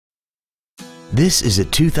This is a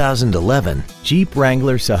 2011 Jeep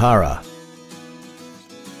Wrangler Sahara.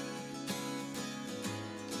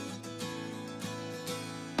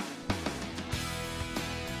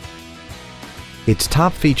 Its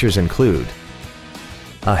top features include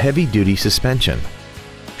a heavy-duty suspension,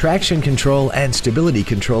 traction control and stability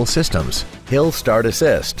control systems, hill start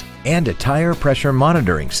assist, and a tire pressure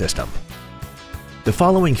monitoring system. The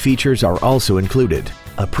following features are also included: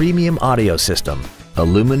 a premium audio system,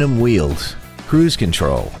 aluminum wheels, cruise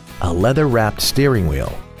control, a leather-wrapped steering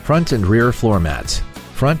wheel, front and rear floor mats,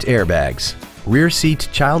 front airbags, rear seat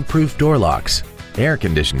child-proof door locks, air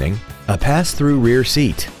conditioning, a pass-through rear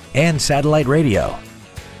seat, and satellite radio.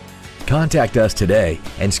 Contact us today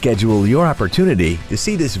and schedule your opportunity to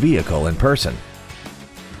see this vehicle in person.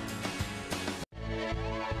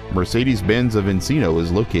 Mercedes-Benz of Encino is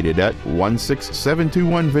located at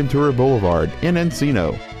 16721 Ventura Boulevard in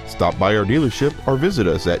Encino. Stop by our dealership or visit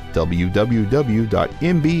us at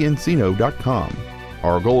www.mbencino.com.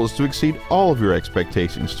 Our goal is to exceed all of your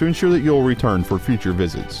expectations to ensure that you'll return for future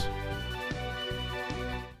visits.